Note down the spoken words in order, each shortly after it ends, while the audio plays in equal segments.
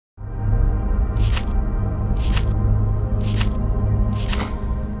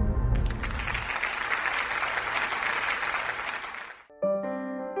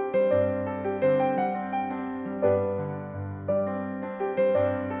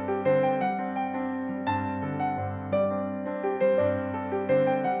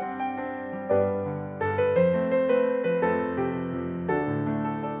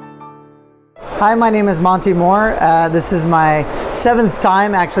Hi, my name is Monte Moore. This is my 7th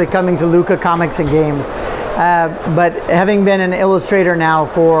time actually coming to Lucca Comics and Games. But having been an illustrator now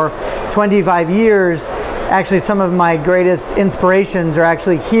for 25 years, actually some of my greatest inspirations are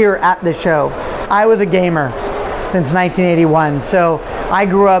actually here at the show. I was a gamer since 1981, so I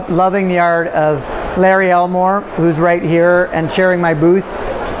grew up loving the art of Larry Elmore, who's right here and sharing my booth,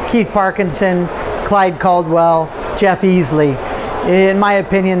 Keith Parkinson, Clyde Caldwell, Jeff Easley. In my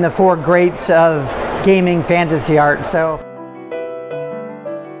opinion, the 4 greats of gaming fantasy art. So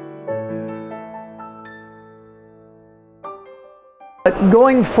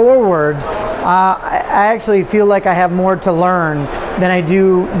going forward, I actually feel like I have more to learn than I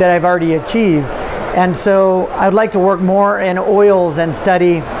do that I've already achieved. And so I'd like to work more in oils and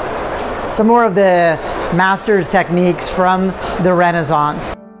study some more of the master's techniques from the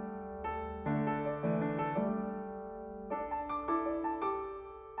Renaissance.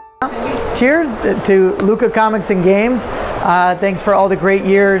 Cheers to Lucca Comics and Games. Thanks for all the great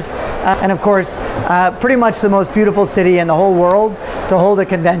years. And of course, pretty much the most beautiful city in the whole world to hold a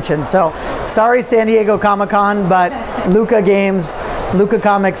convention. So sorry San Diego Comic-Con, but Lucca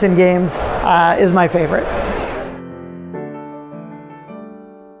Comics and Games is my favorite.